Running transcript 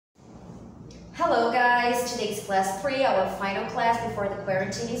Hello guys, today's class 3, our final class before the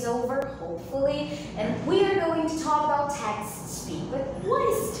quarantine is over, hopefully. And we are going to talk about text speak. But what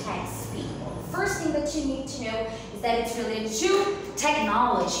is text speak? Well, the first thing that you need to know is that it's related to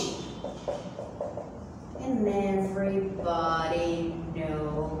technology. And everybody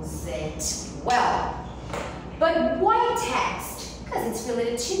knows it well. But why text? Because it's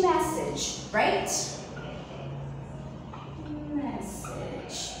related to message, right?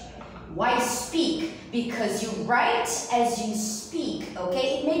 Why speak? Because you write as you speak,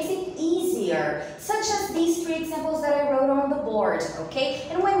 okay? It makes it easier, such as these 3 examples that I wrote on the board, okay?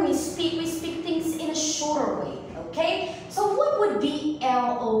 And when we speak things in a shorter way, okay? So what would be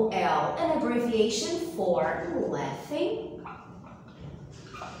LOL? An abbreviation for laughing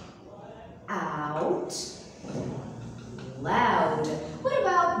out loud. What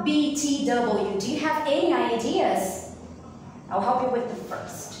about BTW? Do you have any ideas? I'll help you with the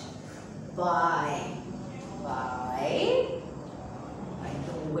first. By the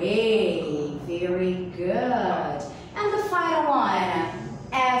way, very good. And the final one,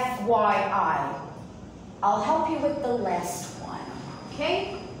 FYI. I'll help you with the last one,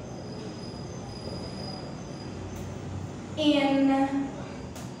 okay? In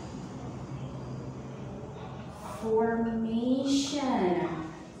formation.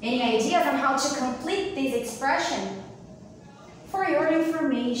 Any ideas on how to complete this expression? For your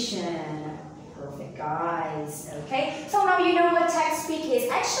information. Perfect, guys. Okay, so now you know what text speak is.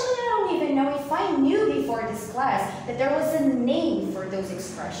 Actually, I don't even know if I knew before this class that there was a name for those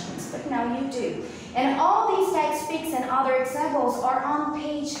expressions, but now you do. And all these text speaks and other examples are on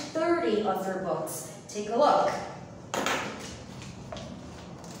page 30 of your books. Take a look.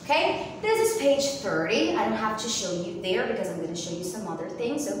 Okay, this is page 30. I don't have to show you there because I'm going to show you some other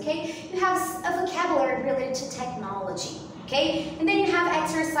things, okay? You have a vocabulary related to technology. Okay, and then you have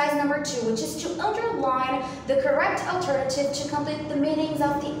exercise number 2, which is to underline the correct alternative to complete the meanings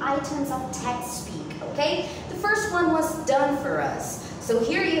of the items of text speak. Okay, the first one was done for us. So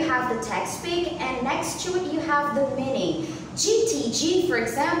here you have the text speak, and next to it you have the meaning. GTG, for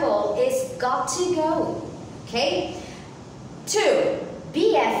example, is got to go. Okay, 2.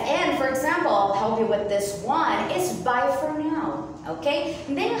 BFN, for example, I'll help you with this one, is bye for now. Okay,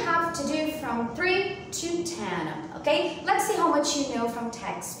 and then you have to do from 3 to 10. Okay, let's see how much you know from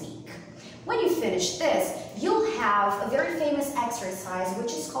text speak. When you finish this, you'll have a very famous exercise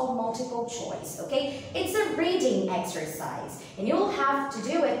which is called multiple choice. Okay, it's a reading exercise, and you'll have to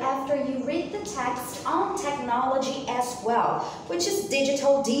do it after you read the text on technology as well, which is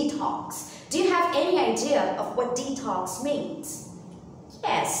digital detox. Do you have any idea of what detox means?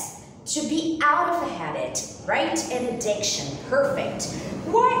 Yes, to be out of a habit, right? An addiction. Perfect.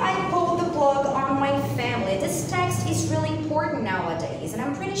 Why I pulled the plug on my family. This text is really important nowadays, and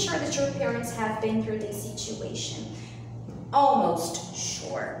I'm pretty sure that your parents have been through this situation. Almost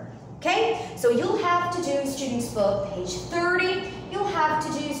sure. Okay? So you'll have to do Student's Book, page 30. You'll have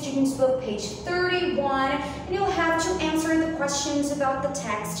to do Student's Book, page 31. And you'll have to answer the questions about the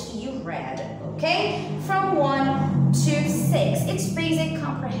text you read. Okay? From 1 to 6. It's basic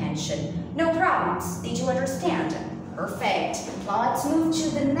comprehension. No problems. Did you understand? Perfect. Now let's move to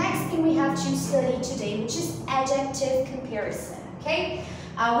the next thing we have to study today, which is adjective comparison. Okay?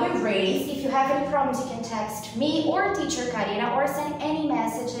 We're ready. If you have any problems, you can text me or teacher Karina or send any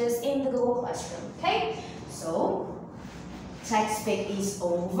messages in the Google Classroom. Okay? So, text speak is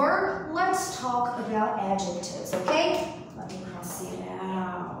over. Let's talk about adjectives. Okay? Let me cross it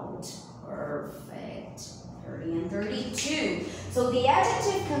out. Perfect. 30 and 32. So the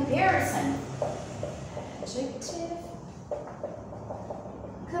adjective comparison. Adjective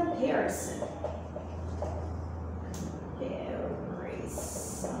comparison.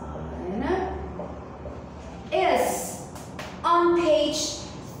 Is on page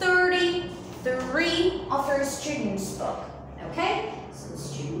 33 of your Student's Book. Okay? So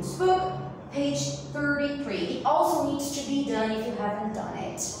Student's Book, page 33. It also needs to be done if you haven't done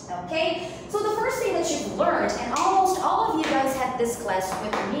it. Okay? So the first thing that you've learned, and almost all of you guys had this class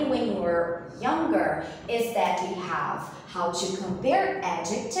with me when you were younger, is that we have how to compare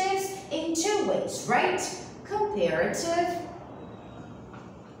adjectives in 2 ways, right? Comparative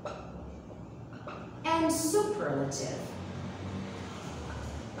and superlative.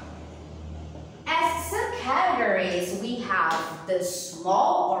 As subcategories, we have the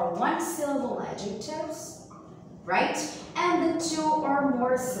small or 1-syllable adjectives, right? And the 2 or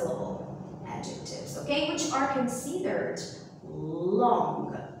more syllable adjectives, okay? Which are considered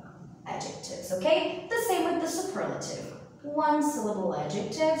long adjectives, okay? The same with the superlative. 1-syllable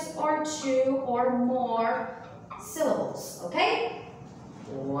adjectives or 2 or more syllables, okay?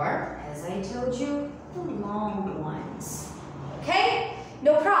 or, as I told you, the long ones. Okay?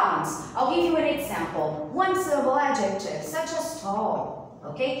 No problems. I'll give you an example. One-syllable adjectives, such as tall.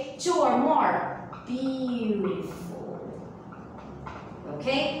 Okay? 2 or more. Beautiful.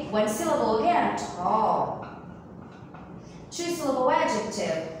 Okay? One syllable again. Tall. 2-syllable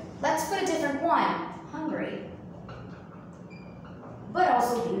adjective. Let's put a different one. Hungry. But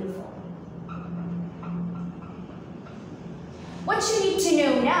also beautiful. What you need to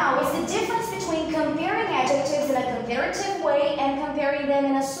know now is the difference between comparing adjectives in a comparative way and comparing them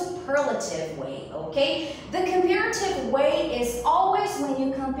in a superlative way, okay? The comparative way is always when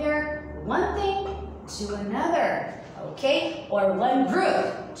you compare one thing to another, okay? Or one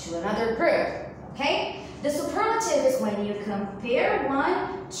group to another group, okay? The superlative is when you compare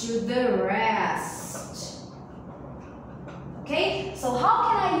one to the rest. Okay? So how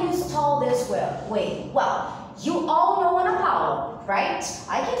can I use tall this way? Well, you all know Ana Paula, right?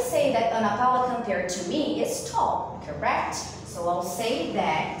 I can say that Ana Paula compared to me is tall, correct? So I'll say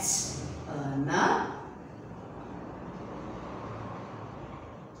that Ana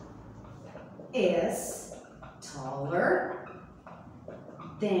is taller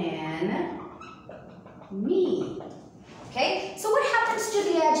than me. Okay? So what happens to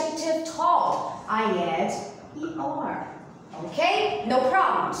the adjective tall? I add ER. Okay? No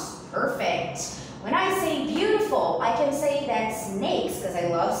problems. Perfect. When I say beautiful, I can say that snakes, because I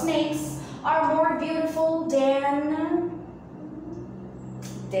love snakes, are more beautiful than,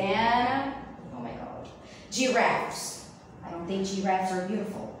 oh my god, giraffes. I don't think giraffes are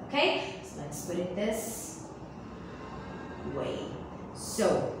beautiful, okay? So let's put it this way.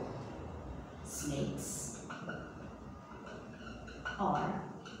 So, snakes are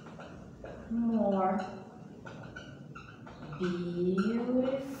more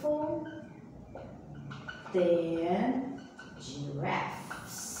beautiful than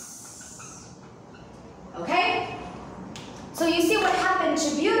giraffes. Okay? So you see what happened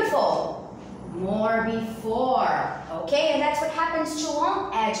to beautiful? More before. Okay? And that's what happens to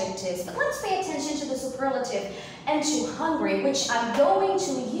long adjectives. But let's pay attention to the superlative and to hungry, which I'm going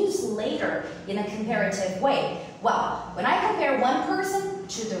to use later in a comparative way. Well, when I compare one person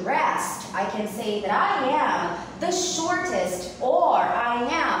to the rest, I can say that I am the shortest, or I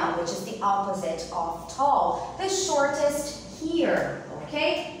am, which is the opposite of tall, the shortest here,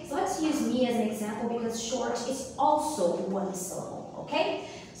 okay? So let's use me as an example because short is also one syllable, okay?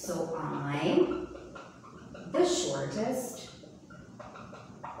 So I'm the shortest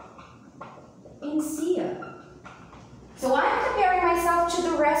in SIA. So I'm comparing myself to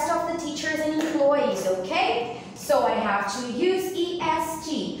the rest of the teachers and employees, okay? So I have to use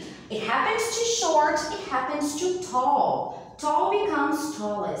EST. It happens to short, it happens to tall. Tall becomes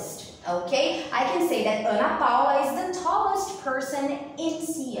tallest, okay? I can say that Ana Paula is the tallest person in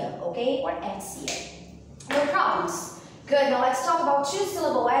SIA, okay? Or at SIA. No problems. Good, now let's talk about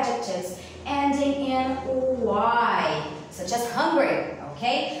 2-syllable adjectives ending in Y, such as hungry,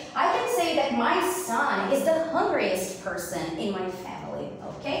 okay? I can say that my son is the hungriest person in my family,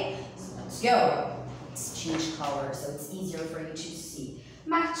 okay? So let's go. Let's change color so it's easier for you to see.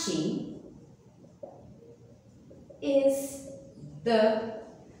 Martin is the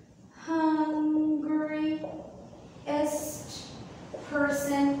hungriest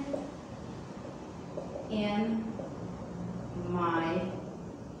person in my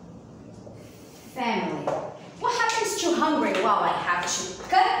family. What happens to hungry? Well, I have to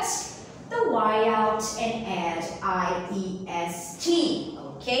cut the Y out and add IEST,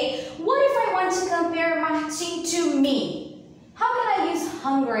 okay? What if I want to compare Martin to me? How can I use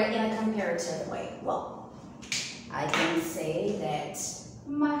hungry in a comparative way? Well, I can say that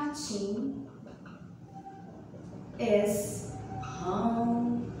Martin is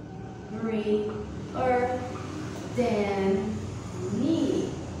hungrier than me.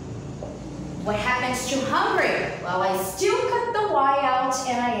 What happens to hungry? Well, I still cut the Y out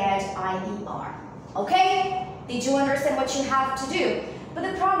and I add IER. Okay? Did you understand what you have to do? But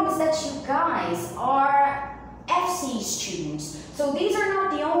the problem is that you guys are FCE students. So these are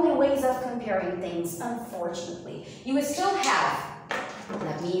not the only ways of comparing things, unfortunately. You will still have,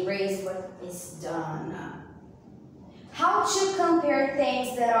 let me erase what is done. How to compare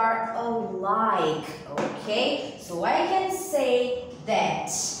things that are alike, okay? So I can say that,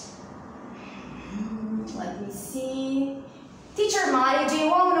 let me see. Teacher Mari, do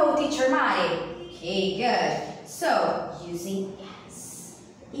you all know Teacher Mari? Okay, good. So, using yes,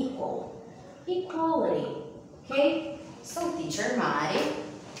 equal, equality, okay? So, Teacher Mari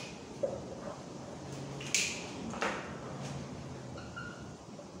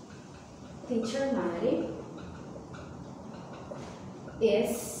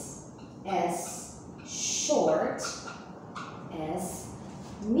is as short as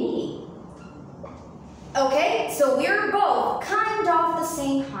me. Okay, so we're both kind of the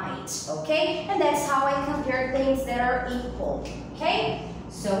same height, okay? And that's how I compare things that are equal, okay?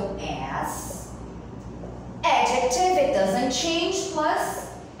 So as, adjective, it doesn't change, plus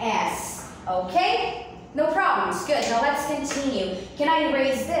as, okay? No problems, good. Now let's continue. Can I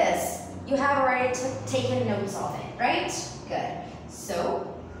erase this? You have already taken notes of it, right? Good. So,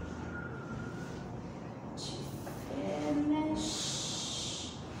 to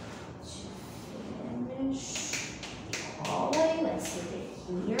finish, Aula, let's get it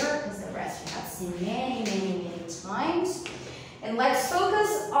here, because the rest we have seen many, many, many times. And let's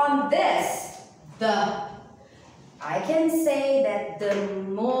focus on this, the. I can say that the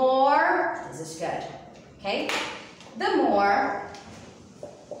more, this is good, okay? The more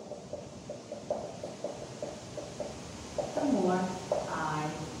I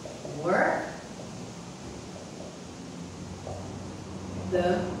work,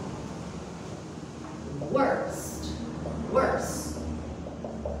 the worse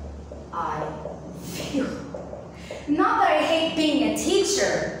I feel. Not that I hate being a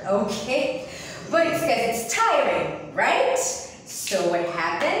teacher, okay? But it's because it's tiring, right? So what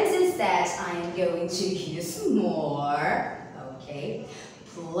happens is that I'm going to use more, okay?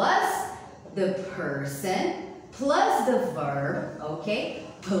 Plus the person, plus the verb, okay?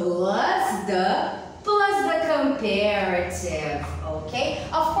 Plus the comparative, okay?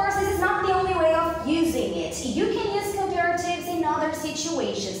 Of course, this is not the only way of using it. You can use comparatives in other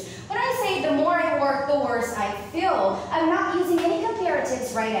situations. When I say the more I work, the worse I feel, I'm not using any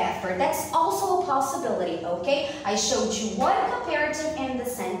comparatives right after. That's also a possibility, okay? I showed you one comparative in the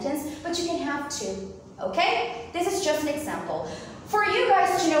sentence, but you can have two, okay? This is just an example. For you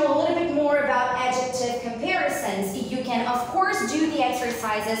guys to know a little bit more about adjective comparisons, you can, of course, do the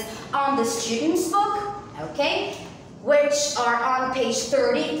exercises on the student's book, okay? Which are on page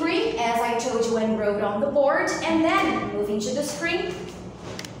 33, as I told you and wrote on the board. And then, moving to the screen,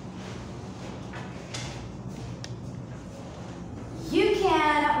 you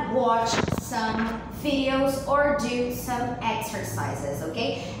can watch some videos or do some exercises,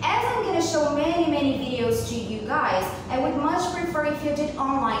 okay? As I'm going to show many, many videos to you guys, I would much prefer if you did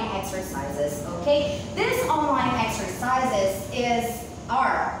online exercises, okay? These online exercises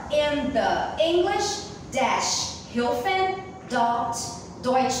are in the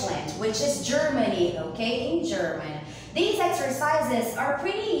English-Hilfen.Deutschland, which is Germany, okay, in German. These exercises are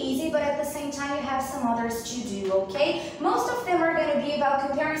pretty easy, but at the same time you have some others to do, okay? Most of them are going to be about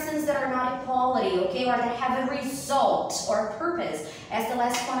comparisons that are not equality, okay, or that have a result or purpose, as the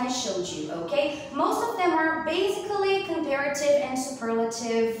last one I showed you, okay? Most of them are basically comparative and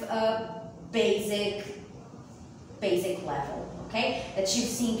superlative basic level, okay, that you've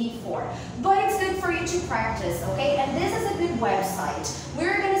seen before. But it's good for you to practice, okay? And this is a good website.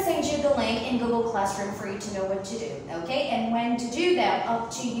 We're going to send you the link in Google Classroom for you to know what to do, okay? And when to do that,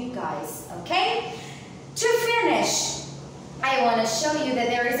 up to you guys, okay? To finish, I want to show you that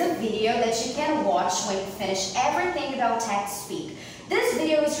there is a video that you can watch when you finish everything about text speak. This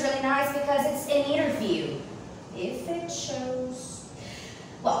video is really nice because it's an interview. If it shows,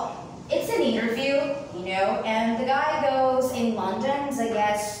 well, it's an interview, you know, and the guy goes in London's, I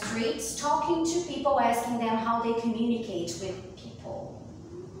guess, streets, talking to people, asking them how they communicate with people,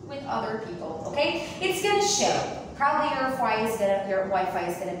 with other people, okay? It's gonna show. Probably your Wi-Fi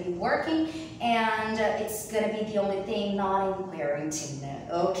is gonna be working, and it's gonna be the only thing not in quarantine,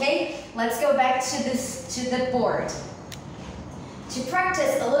 okay? Let's go back to the board. To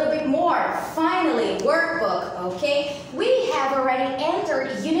practice a little bit more, finally, workbook, okay? We have already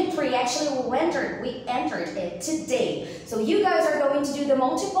entered Unit 3, actually we entered it today. So you guys are going to do the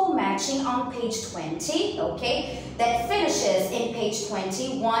multiple matching on page 20, okay? That finishes in page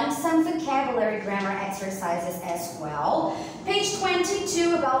 21, some vocabulary grammar exercises as well. Page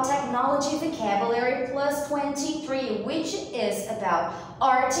 22 about technology vocabulary, plus 23, which is about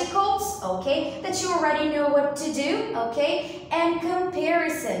articles, okay, that you already know what to do, okay, and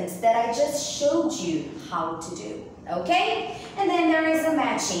comparisons that I just showed you how to do, okay? And then there is a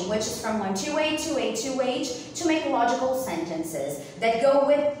matching, which is from 1 to 8 to 8 to 8 to make logical sentences that go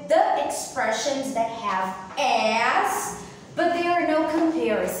with the expressions that have as, but there are no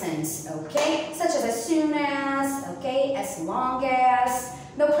comparisons, okay? Such as soon as, okay, as long as,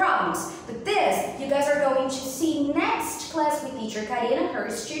 no problems. But this, you guys are going to see next class with teacher Karina, her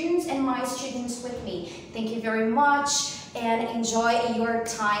students, and my students with me. Thank you very much, and enjoy your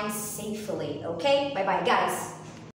time safely, okay? Bye-bye, guys.